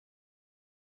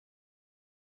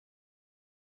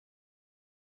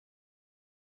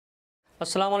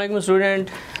अस्सलाम वालेकुम student.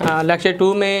 Lecture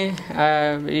 2 में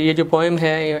ये जो पोएम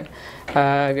है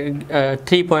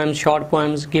 3 poems short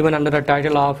poems given under the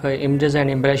title of images and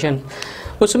impression,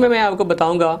 उसमें मैं आपको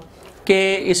बताऊंगा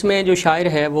कि इसमें जो शायर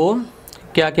है वो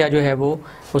क्या क्या जो है वो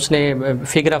उसने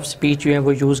फिगर ऑफ स्पीच जो है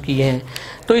वो यूज़ किए हैं।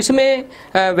 तो इसमें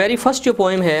वेरी फर्स्ट जो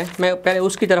पोएम है मैं पहले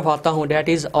उसकी तरफ आता हूँ, डैट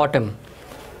इज़ ऑटम।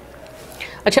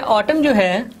 अच्छा, ऑटम जो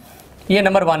है ये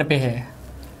नंबर 1 पे है,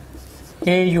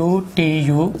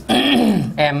 AUTUMN,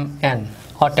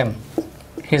 ऑटम,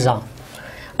 हिज़ा।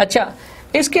 अच्छा,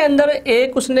 इसके अंदर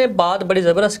एक उसने बात बड़ी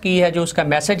ज़बरदस्त की है जो उसका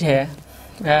मैसेज है,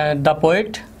 the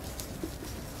poet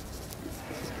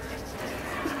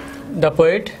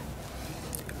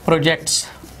projects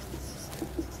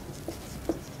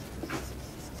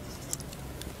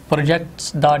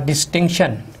the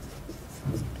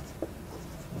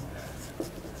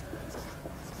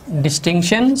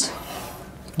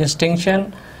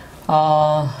distinction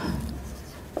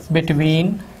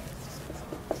between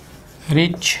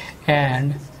rich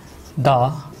and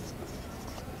the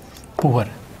poor।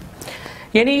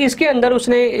 यानी इसके अंदर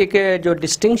उसने एक जो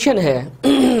डिस्टिंक्शन है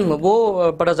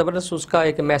वो बड़ा ज़बरदस्त उसका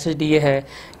एक मैसेज दिए है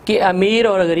कि अमीर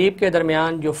और गरीब के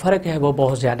दरमियान जो फ़र्क है वो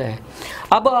बहुत ज़्यादा है।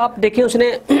 अब आप देखें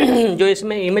उसने जो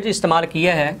इसमें इमेज इस्तेमाल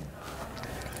किया है,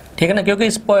 ठीक है ना, क्योंकि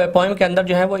इस पोएम के अंदर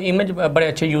जो है वो इमेज बड़े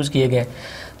अच्छे यूज़ किए गए।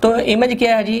 तो इमेज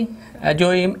क्या है जी,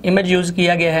 जो इमेज यूज़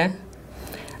किया गया है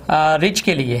रिच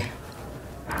के लिए,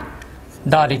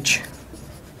 द रिच,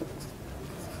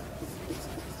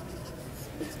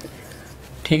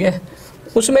 ठीक है।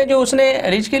 उसमें जो उसने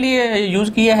रिच के लिए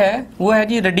यूज़ किया है वो है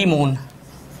जी रेडी मून,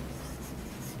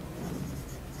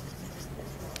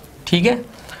 ठीक है।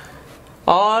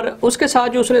 और उसके साथ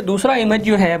जो उसने दूसरा इमेज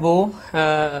जो है वो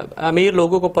अमीर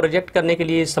लोगों को प्रोजेक्ट करने के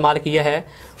लिए इस्तेमाल किया है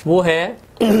वो है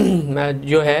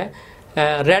जो है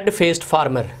रेड फेस्ड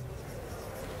फार्मर,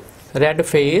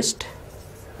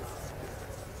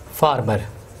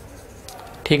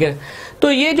 ठीक है।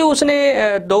 तो ये जो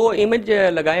उसने दो इमेज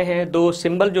लगाए हैं, दो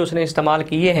सिंबल जो उसने इस्तेमाल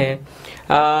किए हैं,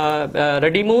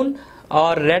 रेडी मून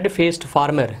और रेड फेस्ड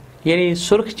फार्मर, यानी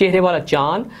सुर्ख चेहरे वाला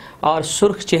चांद और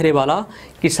सुर्ख चेहरे वाला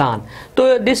किसान।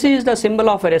 तो this is the symbol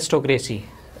of aristocracy,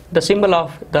 the symbol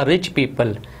of the rich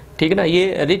people, ठीक है ना।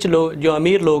 ये रिच लोग जो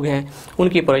अमीर लोग हैं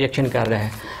उनकी प्रोजेक्शन कर रहा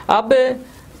है। अब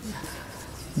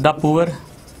द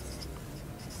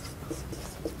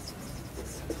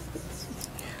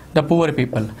पुअर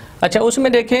पीपल। अच्छा,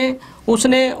 उसमें देखें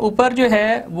उसने ऊपर जो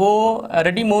है वो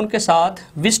रेडी मून के साथ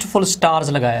विस्टफुल स्टार्स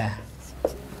लगाया है,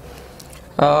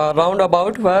 round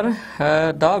about were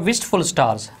the wistful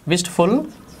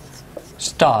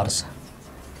stars,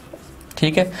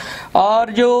 ठीक है।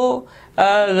 और जो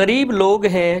गरीब लोग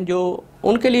हैं जो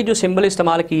उनके लिए जो सिंबल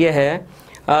इस्तेमाल किए हैं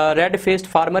रेड फेस्ड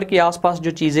फार्मर के आसपास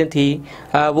जो चीज़ें थी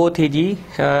वो थी जी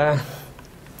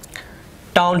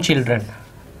town children,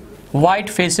 white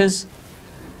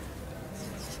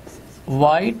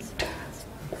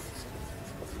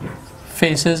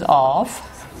faces of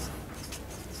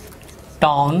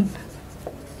town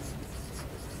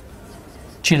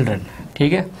children,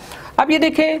 ठीक है। अब ये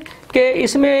देखें कि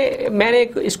इसमें मैंने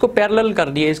इसको पैरेलल कर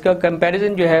दिया, इसका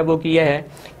कंपैरिजन जो है वो किया है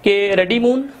कि रेडी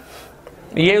मून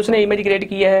ये उसने इमेज क्रिएट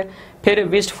किया है, फिर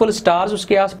विस्टफुल स्टार्स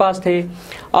उसके आसपास थे,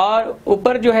 और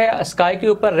ऊपर जो है स्काई के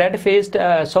ऊपर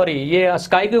ये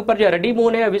स्काई के ऊपर जो रेडी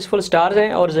मून है, विस्टफुल स्टार्स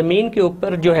हैं, और ज़मीन के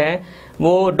ऊपर जो है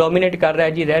वो डोमिनेट कर रहा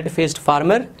है जी रेड फेस्ड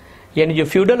फार्मर, यानी जो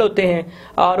फ्यूडल होते हैं,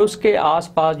 और उसके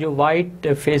आसपास जो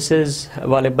वाइट फेसेस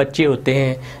वाले बच्चे होते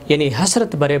हैं, यानी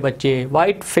हसरत भरे बच्चे।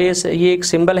 वाइट फेस ये एक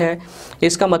सिंबल है,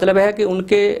 इसका मतलब है कि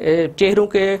उनके चेहरों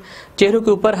के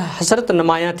ऊपर हसरत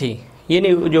नुमायाँ थी, यानी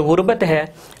जो गुर्बत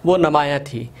है वो नुमायाँ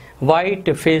थी। White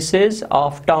faces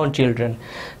of town children.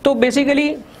 तो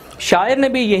बेसिकली शायर ने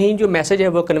भी यही जो मैसेज है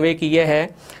वो कन्वे किया है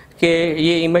कि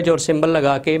ये इमेज और सिंबल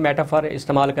लगा के, मेटाफर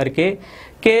इस्तेमाल करके,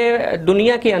 कि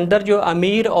दुनिया के अंदर जो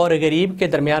अमीर और गरीब के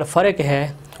दरमियान फ़र्क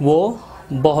है वो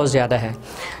बहुत ज़्यादा है।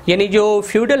 यानी जो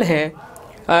फ्यूडल हैं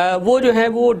वो जो है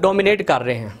वो डोमिनेट कर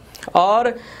रहे हैं,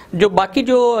 और जो बाकी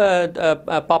जो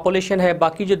पॉपुलेशन है,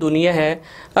 बाकी जो दुनिया है,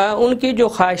 उनकी जो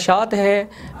ख्वाहिशात हैं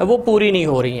वो पूरी नहीं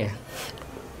हो रही हैं।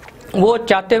 वो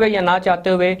चाहते हुए या ना चाहते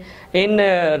हुए इन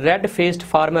रेड फेस्ड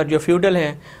फार्मर जो फ्यूडल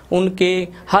हैं उनके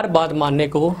हर बात मानने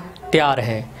को तैयार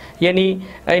हैं, यानी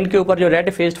इनके ऊपर जो रेड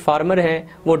फेस्ड फार्मर हैं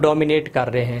वो डोमिनेट कर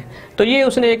रहे हैं। तो ये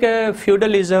उसने एक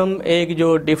फ्यूडलिज़म, एक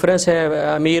जो डिफरेंस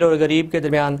है अमीर और गरीब के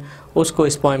दरमियान, उसको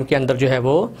इस पोएम के अंदर जो है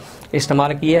वो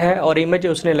इस्तेमाल किया है। और इमेज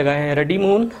उसने लगाए हैं रेडी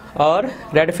मून और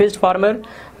रेड फेस्ड फार्मर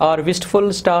और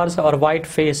विस्टफुल स्टार्स और white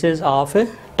faces of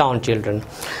town children.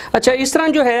 अच्छा, इस तरह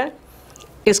जो है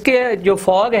इसके जो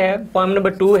फॉग है, पोएम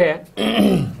नंबर 2 है,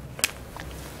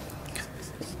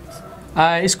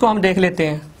 इसको हम देख लेते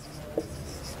हैं।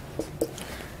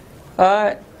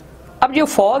 अब जो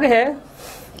फॉग है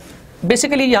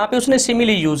बेसिकली यहाँ पे उसने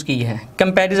सिमिली यूज़ की है,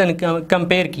 कंपैरिजन,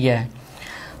 कंपेयर किया है।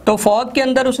 तो फॉग के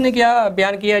अंदर उसने क्या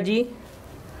बयान किया जी,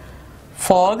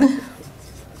 fog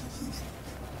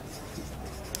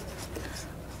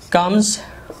comes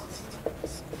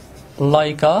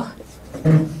like a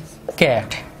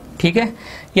cat, ठीक है।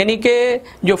 यानी कि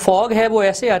जो फॉग है वो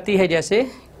ऐसे आती है जैसे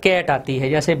कैट आती है,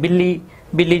 जैसे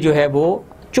बिल्ली जो है वो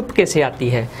चुपके से आती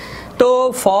है।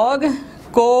 तो फॉग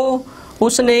को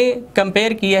उसने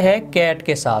कंपेयर किया है कैट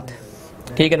के साथ,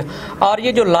 ठीक है ना। और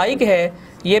ये जो लाइक है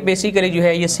ये बेसिकली जो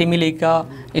है ये सिमिली का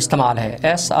इस्तेमाल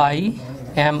है, SIMILE,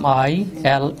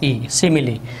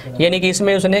 सिमिली, यानी कि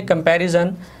इसमें उसने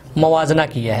कंपैरिजन, मवाजना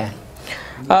किया है।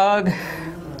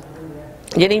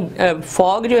 यानी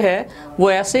फॉग जो है वो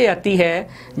ऐसे आती है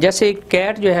जैसे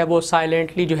कैट जो है वो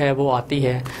साइलेंटली जो है वो आती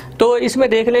है। तो इसमें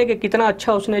देख लें कि कितना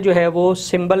अच्छा उसने जो है वो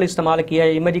सिंबल इस्तेमाल किया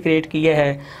है, इमेज क्रिएट किया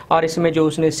है, और इसमें जो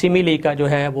उसने सिमिली का जो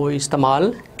है वो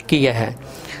इस्तेमाल किया है,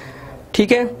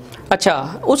 ठीक है।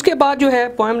 अच्छा, उसके बाद जो है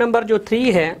पोएम नंबर जो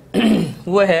 3 है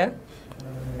वो है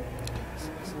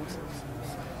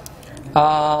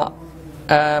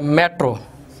मेट्रो,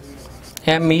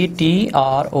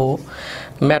 METRO,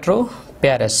 मेट्रो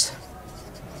पेरिस,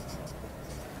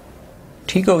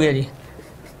 ठीक हो गया जी।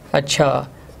 अच्छा,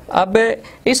 अब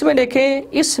इसमें देखें,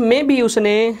 इसमें भी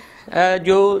उसने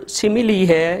जो सिमिली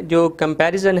है, जो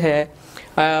कंपैरिजन है,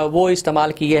 वो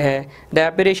इस्तेमाल किया है। The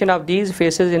अपीरेशन of these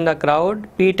faces in the crowd,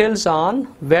 petals on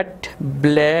wait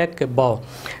black बॉ,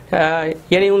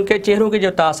 यानी उनके चेहरों के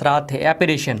जो तासरात थे,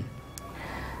 अपीरेशन,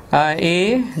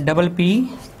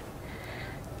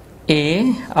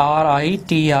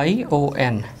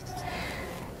 APPARITION,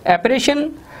 अपीरेशन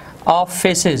ऑफ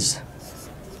फेसेस।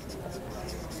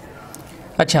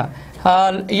 अच्छा,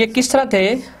 ये किस तरह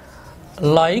थे,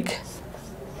 like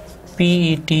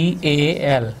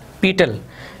PETAL, petal,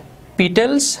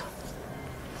 petals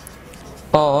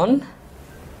on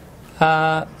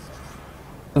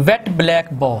wait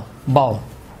black बॉ,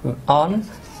 ऑन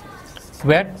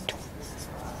वेट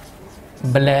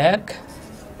ब्लैक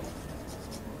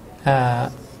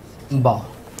बॉ।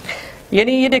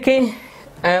 यानी ये देखें,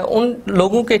 उन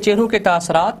लोगों के चेहरों के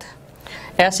तासरात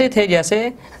ऐसे थे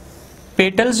जैसे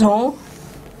पेटल्स हों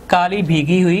काली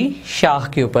भीगी हुई शाख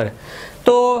के ऊपर।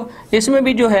 तो इसमें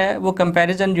भी जो है वो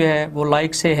कंपैरिजन जो है वो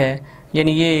लाइक से है,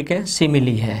 यानी ये एक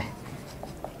सिमिली है,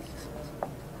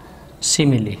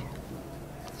 सिमिली।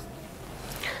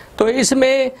 तो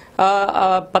इसमें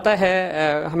पता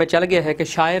है, हमें चल गया है कि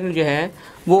शायर जो है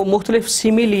वो मुख्तलिफ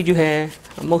सिमिली जो है,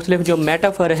 मुख्तलिफ जो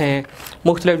मेटाफर हैं,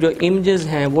 मुख्तलिफ जो इमेजेस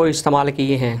हैं वो इस्तेमाल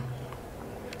किए हैं,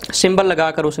 सिंबल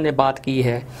लगाकर उसने बात की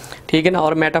है, ठीक है ना,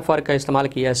 और मेटाफर का इस्तेमाल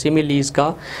किया है, सिमिलीज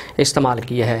का इस्तेमाल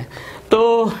किया है।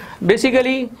 तो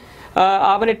बेसिकली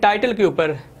आपने टाइटल के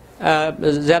ऊपर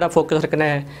ज़्यादा फोकस रखना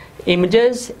है,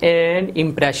 images and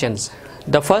impressions.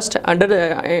 The first under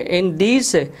in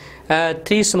these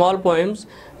 3 small poems,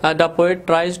 the poet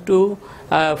tries to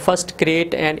first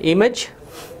create an image,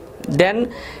 then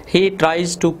he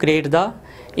tries to create the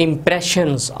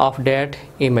impressions of that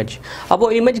image. अब वो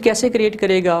image कैसे create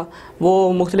करेगा,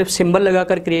 वो मुख्तलिफ symbol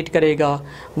लगाकर create करेगा,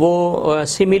 वो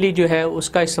simile जो है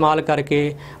उसका इस्तेमाल करके,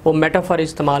 वो मेटाफर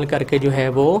इस्तेमाल करके जो है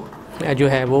वो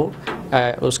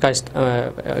उसका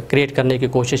क्रिएट करने की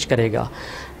कोशिश करेगा।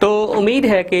 तो उम्मीद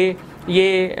है कि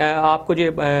ये आपको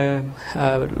जो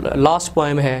लास्ट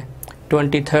पोएम है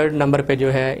 23rd नंबर पे जो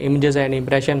है इमेजेस एंड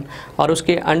इम्प्रेशन, और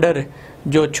उसके अंडर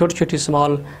जो छोटी छोटी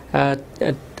स्मॉल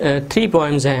 3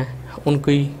 पोएम्स हैं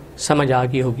उनकी समझ आ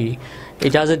गई होगी।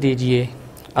 इजाज़त दीजिए,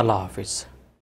 अल्लाह हाफिज़।